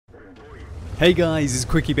Hey guys, it's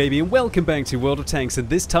QuickyBaby and welcome back to World of Tanks, and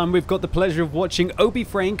this time we've got the pleasure of watching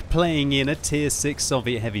obifrank playing in a tier 6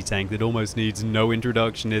 Soviet heavy tank that almost needs no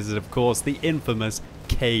introduction. Is of course the infamous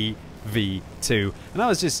KV2. And I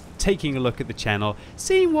was just taking a look at the channel,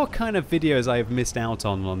 seeing what kind of videos I have missed out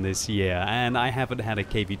on this year, and I haven't had a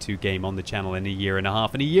KV2 game on the channel in a year and a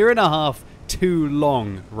half, and a year and a half too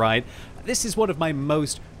long, right? This is one of my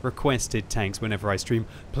most requested tanks whenever I stream.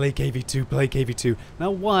 Play KV2, play KV2.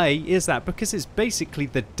 Now why is that? Because it's basically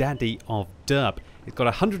the daddy of DURP. It's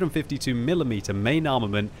got 152mm main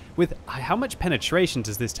armament with, how much penetration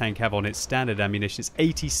does this tank have on its standard ammunition? It's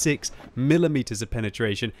 86mm of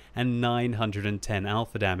penetration and 910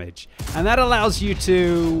 alpha damage. And that allows you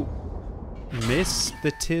to miss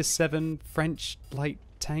the tier 7 French light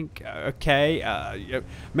tank. Okay,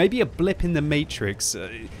 maybe a blip in the matrix.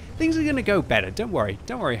 Things are gonna go better. Don't worry,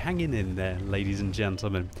 hang in there, ladies and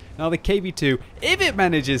gentlemen. Now the KV2, if it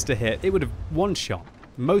manages to hit, it would have one shot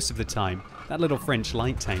most of the time. That little French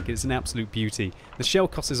light tank is an absolute beauty. The shell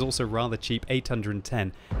cost is also rather cheap,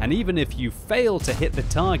 810, and even if you fail to hit the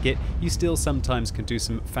target, you still sometimes can do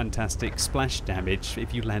some fantastic splash damage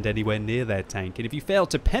if you land anywhere near their tank. And if you fail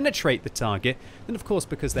to penetrate the target, then of course,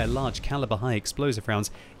 because they're large caliber high explosive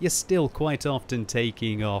rounds, you're still quite often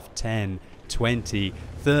taking off 10, 20,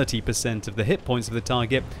 30% of the hit points of the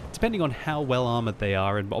target, depending on how well armored they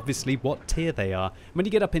are and obviously what tier they are. When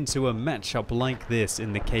you get up into a matchup like this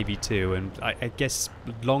in the KV2, and I guess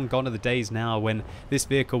long gone are the days now when this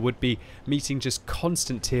vehicle would be meeting just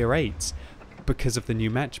constant tier 8s because of the new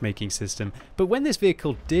matchmaking system. But when this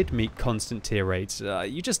vehicle did meet constant tier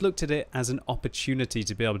 8s, you just looked at it as an opportunity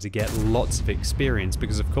to be able to get lots of experience,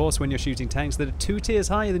 because of course when you're shooting tanks that are 2 tiers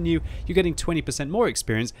higher than you, you're getting 20% more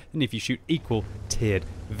experience than if you shoot equal tiered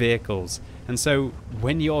vehicles. And so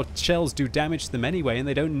when your shells do damage to them anyway and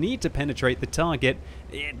they don't need to penetrate the target,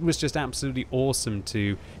 it was just absolutely awesome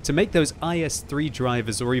to make those IS-3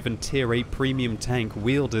 drivers or even tier 8 premium tank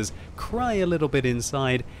wielders cry a little bit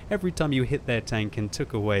inside every time you hit their tank and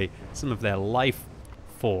took away some of their life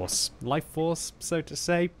force, so to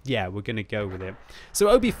say. Yeah, we're gonna go with it. So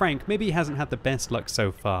obifrank, maybe he hasn't had the best luck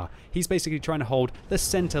so far. He's basically trying to hold the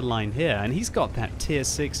center line here, and he's got that tier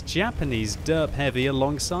 6 Japanese DURP heavy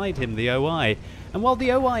alongside him, the OI. And while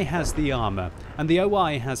the OI has the armor, and the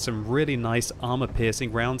OI has some really nice armor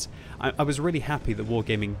piercing rounds, I was really happy that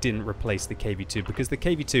Wargaming didn't replace the KV2, because the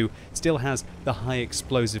KV2 still has the high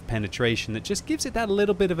explosive penetration that just gives it that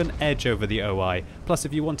little bit of an edge over the OI. Plus,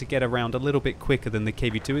 if you want to get around a little bit quicker than the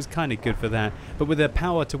KV2, is kind of good for that. But with a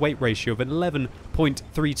power to weight ratio of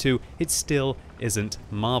 11.32, it still isn't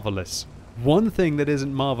marvelous. One thing that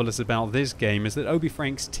isn't marvelous about this game is that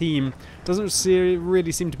obifrank's team doesn't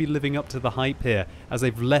really seem to be living up to the hype here, as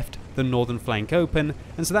they've left the northern flank open,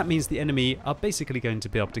 and so that means the enemy are basically going to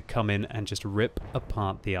be able to come in and just rip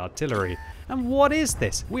apart the artillery. And what is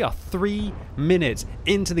this? We are 3 minutes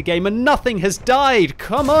into the game and nothing has died!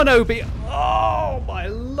 Come on, Obi! Oh my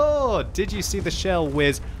lord! Did you see the shell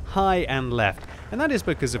whiz high and left? And that is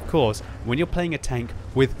because, of course, when you're playing a tank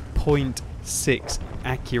with 0.6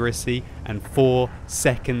 accuracy and 4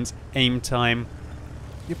 seconds aim time,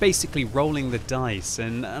 you're basically rolling the dice.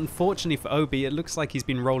 And unfortunately for Obi, it looks like he's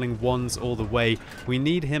been rolling 1s all the way. We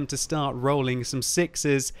need him to start rolling some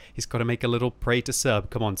 6s. He's got to make a little pray to Serb.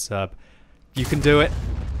 Come on, Serb. You can do it.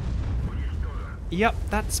 Yep,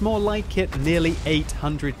 that's more like it. Nearly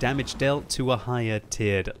 800 damage dealt to a higher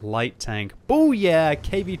tiered light tank. Booyah!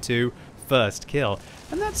 KV2 first kill.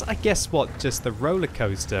 And that's, I guess, what just the roller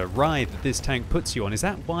coaster ride that this tank puts you on. Is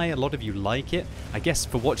that why a lot of you like it? I guess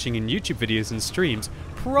for watching in YouTube videos and streams,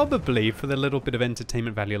 probably for the little bit of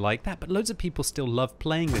entertainment value like that, but loads of people still love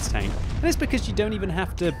playing this tank. And it's because you don't even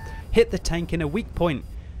have to hit the tank in a weak point.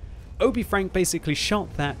 obifrank basically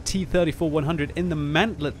shot that T-34-100 in the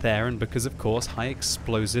mantlet there, and because of course high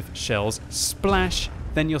explosive shells splash,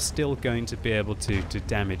 then you're still going to be able to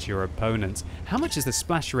damage your opponents. How much is the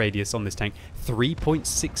splash radius on this tank?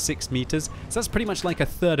 3.66 meters? So that's pretty much like a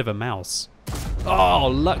third of a mouse. Oh,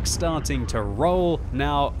 luck starting to roll.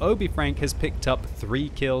 Now, obifrank has picked up 3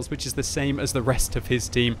 kills, which is the same as the rest of his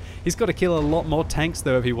team. He's got to kill a lot more tanks,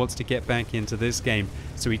 though, if he wants to get back into this game.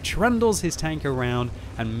 So he trundles his tank around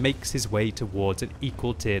and makes his way towards an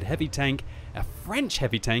equal-tiered heavy tank, a French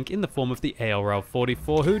heavy tank in the form of the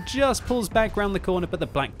ARL-44, who just pulls back round the corner, but the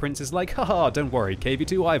Black Prince is like, haha, don't worry,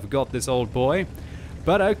 KV2, I've got this, old boy.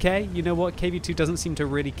 But okay, you know what, KV2 doesn't seem to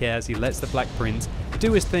really care as he lets the Black Prince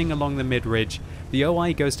do his thing along the mid-ridge. The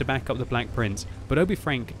OI goes to back up the Black Prince, but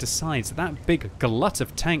obifrank decides that big glut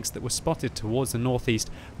of tanks that were spotted towards the northeast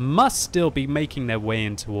must still be making their way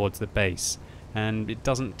in towards the base. and it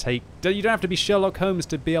doesn't take... You don't have to be Sherlock Holmes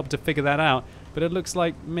to be able to figure that out, but it looks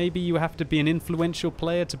like maybe you have to be an influential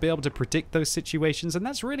player to be able to predict those situations, and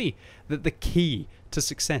that's really the key to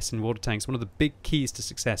success in World of Tanks. One of the big keys to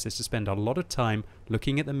success is to spend a lot of time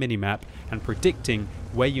looking at the minimap and predicting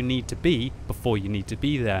where you need to be before you need to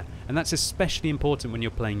be there. And that's especially important when you're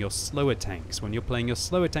playing your slower tanks. When you're playing your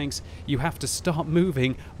slower tanks, you have to start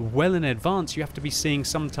moving well in advance. You have to be seeing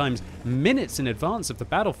sometimes minutes in advance of the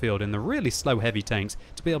battlefield in the really slow heavy tanks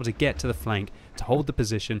to be able to get to the flank, to hold the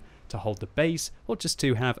position, to hold the base, or just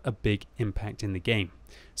to have a big impact in the game.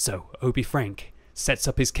 So, obifrank sets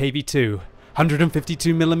up his KV-2.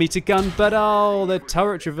 152mm gun, but oh, the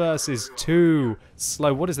turret traverse is too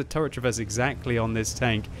slow. What is the turret traverse exactly on this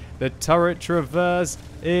tank? The turret traverse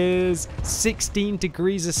is 16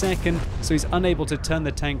 degrees a second, so he's unable to turn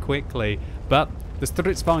the tank quickly. But the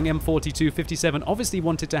Stridsvagn M4257 obviously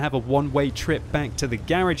wanted to have a one-way trip back to the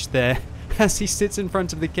garage there as he sits in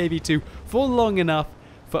front of the KV-2 for long enough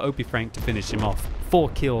for obifrank to finish him off. 4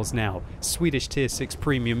 kills now. Swedish tier 6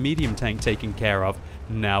 premium medium tank taken care of.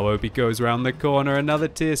 Now Obi goes around the corner. Another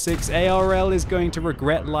tier 6 ARL is going to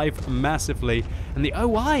regret life massively. And the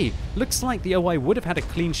OI, looks like the OI would have had a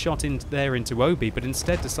clean shot in there into Obi, but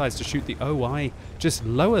instead decides to shoot the OI just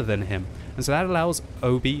lower than him. And so that allows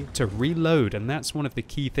Obi to reload, and that's one of the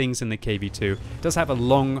key things in the KV-2. It does have a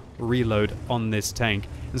long reload on this tank,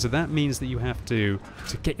 and so that means that you have to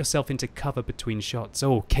get yourself into cover between shots.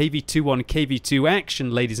 Oh, KV-2 on KV-2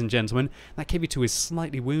 action, ladies and gentlemen. That KV-2 is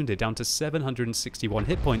slightly wounded, down to 761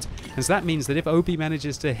 hit points, and so that means that if Obi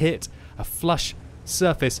manages to hit a flush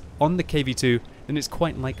surface on the KV-2, then it's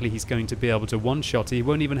quite likely he's going to be able to one-shot. He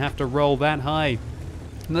won't even have to roll that high.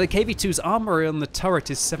 Now the KV-2's armor on the turret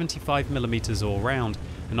is 75mm all round,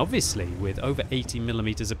 and obviously with over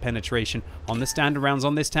 80mm of penetration on the standard rounds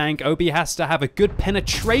on this tank, Obi has to have a good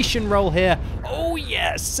penetration roll here. Oh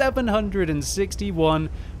yeah, 761.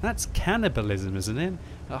 That's cannibalism, isn't it?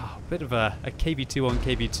 Oh, a bit of a KV-2 on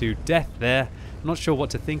KV-2 death there. I'm not sure what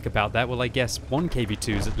to think about that. Well, I guess one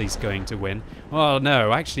KV-2 is at least going to win. Well,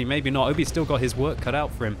 no, actually, maybe not. Obi's still got his work cut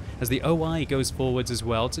out for him as the OI goes forwards as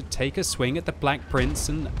well to take a swing at the Black Prince,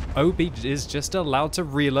 and Obi is just allowed to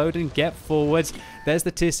reload and get forwards. There's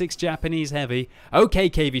the tier 6 Japanese heavy. Okay,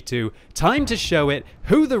 KV-2, time to show it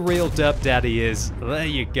who the real DURP daddy is. There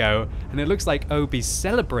you go. And it looks like Obi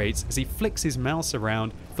celebrates as he flicks his mouse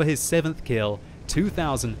around for his 7th kill.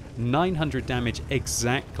 2,900 damage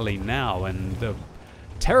exactly now, and the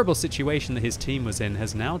terrible situation that his team was in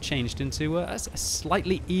has now changed into a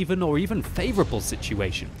slightly even or even favorable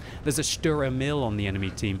situation. There's a Sture Emil on the enemy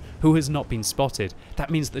team who has not been spotted. That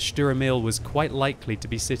means that Sture Emil was quite likely to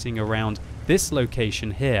be sitting around this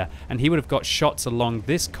location here, and he would have got shots along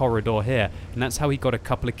this corridor here, and that's how he got a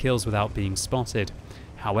couple of kills without being spotted.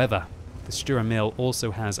 However, the Sture Emil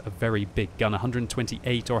also has a very big gun,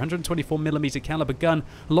 128 or 124mm caliber gun,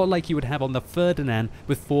 a lot like you would have on the Ferdinand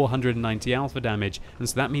with 490 alpha damage, and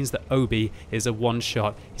so that means that Obi is a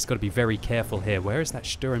one-shot. He's got to be very careful here. Where is that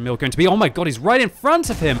Sture Emil going to be? Oh my god, he's right in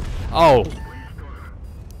front of him! Oh!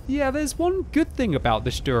 Yeah, there's one good thing about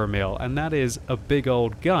the Sture Emil, and that is a big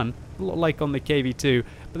old gun, a lot like on the KV-2,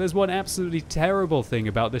 but there's one absolutely terrible thing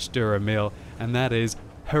about the Sture Emil, and that is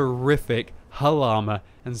horrific hull armor,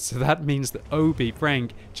 and so that means that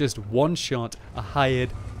obifrank just one-shot a higher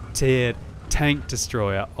tiered tank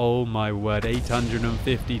destroyer. Oh my word,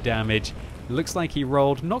 850 damage. It looks like he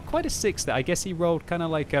rolled not quite a 6 there. I guess he rolled kind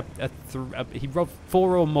of like he rolled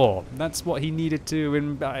 4 or more. That's what he needed to,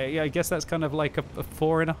 and I guess that's kind of like a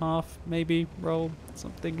 4.5 maybe roll,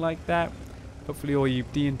 something like that. Hopefully all you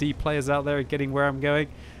D&D players out there are getting where I'm going.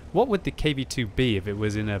 What would the KV-2 be if it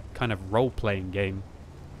was in a kind of role-playing game?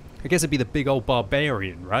 I guess it'd be the big old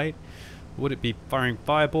barbarian, right? Would it be firing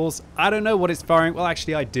fireballs? I don't know what it's firing. Well,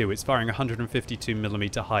 actually, I do. It's firing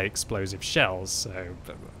 152mm high explosive shells, so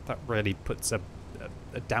that really puts a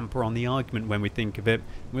damper on the argument when we think of it.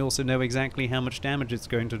 We also know exactly how much damage it's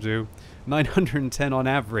going to do. 910 on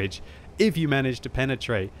average, if you manage to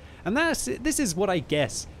penetrate. And this is what I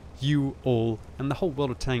guess you all and the whole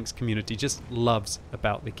World of Tanks community just loves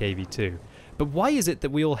about the KV-2. But why is it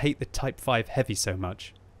that we all hate the Type 5 Heavy so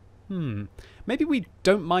much? Maybe we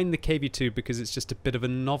don't mind the KV-2 because it's just a bit of a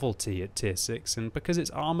novelty at tier 6, and because its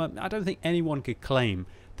armor, I don't think anyone could claim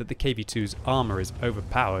that the KV-2's armor is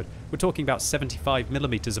overpowered. We're talking about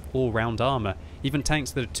 75mm of all-round armor. Even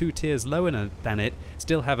tanks that are 2 tiers lower than it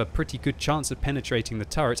still have a pretty good chance of penetrating the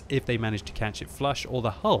turret if they manage to catch it flush or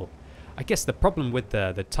the hull. I guess the problem with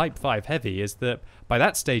the Type 5 Heavy is that by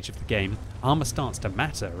that stage of the game, armor starts to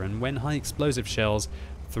matter, and when high explosive shells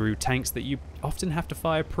through tanks that you often have to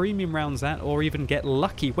fire premium rounds at, or even get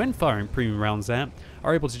lucky when firing premium rounds at,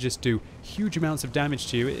 are able to just do huge amounts of damage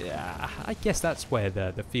to you. I guess that's where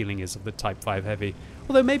the feeling is of the Type 5 Heavy.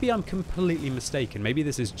 Although maybe I'm completely mistaken. Maybe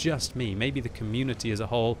this is just me. Maybe the community as a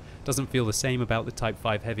whole doesn't feel the same about the Type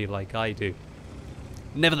 5 Heavy like I do.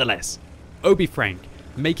 Nevertheless, obifrank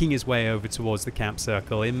making his way over towards the cap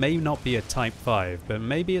circle. It may not be a Type 5, but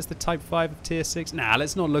maybe it's the Type 5 of Tier 6. Nah,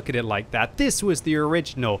 let's not look at it like that. This was the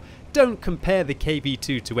original. Don't compare the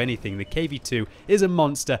KV2 to anything. The KV2 is a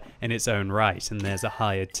monster in its own right, and there's a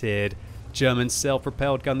higher tiered German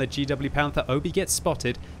self-propelled gun, the GW Panther. Obi gets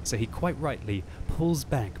spotted, so he quite rightly pulls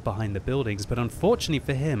back behind the buildings, but unfortunately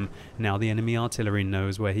for him, now the enemy artillery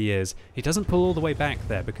knows where he is. He doesn't pull all the way back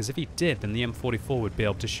there, because if he did, then the M44 would be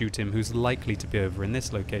able to shoot him, who's likely to be over in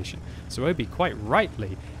this location. So Obi, quite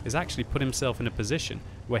rightly, has actually put himself in a position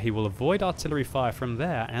where he will avoid artillery fire from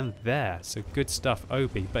there and there. So good stuff,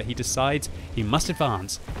 Obi. But he decides he must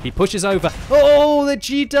advance. He pushes over. Oh, the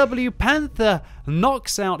GW Panther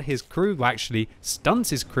knocks out his crew, actually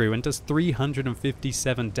stuns his crew and does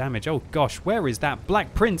 357 damage. Oh gosh, where is that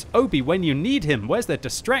Black Prince Obi when you need him? Where's their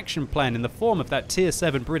distraction plan in the form of that Tier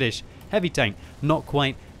 7 British heavy tank? Not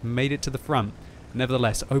quite made it to the front.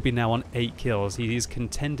 Nevertheless, Obi now on 8 kills. He is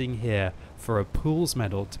contending here for a Pools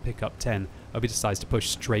medal to pick up 10. Obi decides to push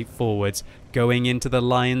straight forwards, going into the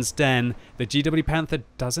lion's den. The GW Panther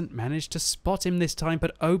doesn't manage to spot him this time,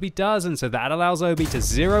 but Obi does, and so that allows Obi to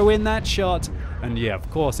zero in that shot. And yeah,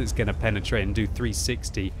 of course it's going to penetrate and do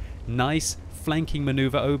 360. Nice flanking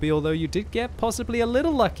maneuver, Obi, although you did get possibly a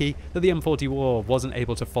little lucky that the M44 wasn't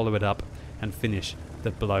able to follow it up and finish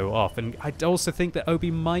the blow off. And I also think that Obi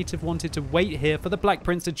might have wanted to wait here for the Black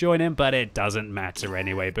Prince to join him, but it doesn't matter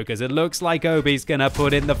anyway, because it looks like Obi's gonna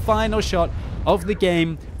put in the final shot of the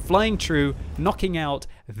game, flying true, knocking out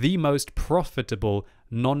the most profitable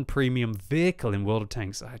non-premium vehicle in World of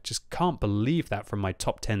Tanks. I just can't believe that from my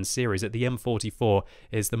top 10 series, that the M44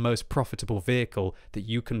 is the most profitable vehicle that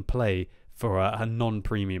you can play for a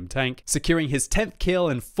non-premium tank, securing his 10th kill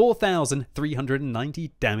and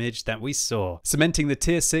 4,390 damage that we saw, cementing the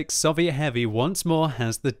Tier 6 Soviet Heavy once more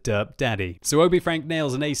as the DURP daddy. So obifrank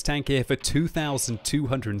nails an ace tank here for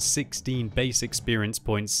 2,216 base experience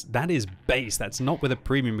points. That is base, that's not with a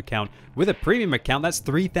premium account. With a premium account, that's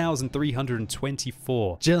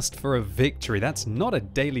 3,324 just for a victory. That's not a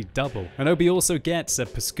daily double. And Obi also gets a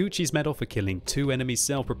Pascucci's medal for killing 2 enemy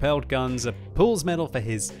self-propelled guns, a Pools medal for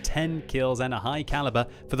his 10 kills, and a high caliber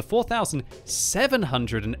for the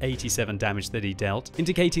 4,787 damage that he dealt,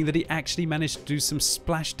 indicating that he actually managed to do some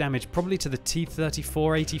splash damage, probably to the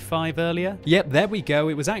T-34-85 earlier. Yep, there we go.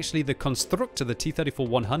 It was actually the Constructor, the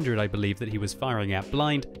T-34-100, I believe, that he was firing at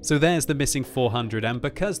blind. So there's the missing 400, and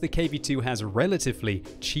because the KV-2 has relatively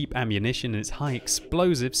cheap ammunition and it's high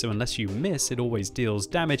explosive, so unless you miss, it always deals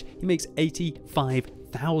damage, he makes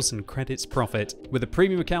 85,000 credits profit with a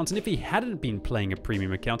premium account. And if he hadn't been playing a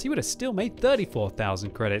premium account, he would have still made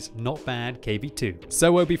 34,000 credits. Not bad, KV2.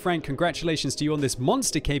 So obifrank, congratulations to you on this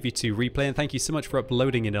monster KV2 replay, and thank you so much for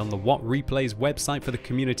uploading it on the WOT Replays website for the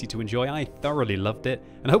community to enjoy. I thoroughly loved it,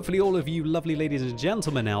 and hopefully all of you lovely ladies and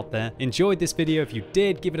gentlemen out there enjoyed this video. If you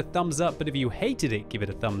did, give it a thumbs up, but if you hated it, give it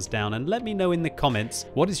a thumbs down, and let me know in the comments,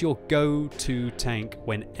 what is your go-to tank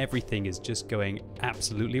when everything is just going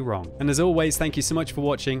absolutely wrong? And as always, thank you so much for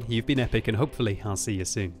watching. You've been epic, and hopefully I'll see you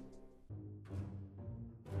soon.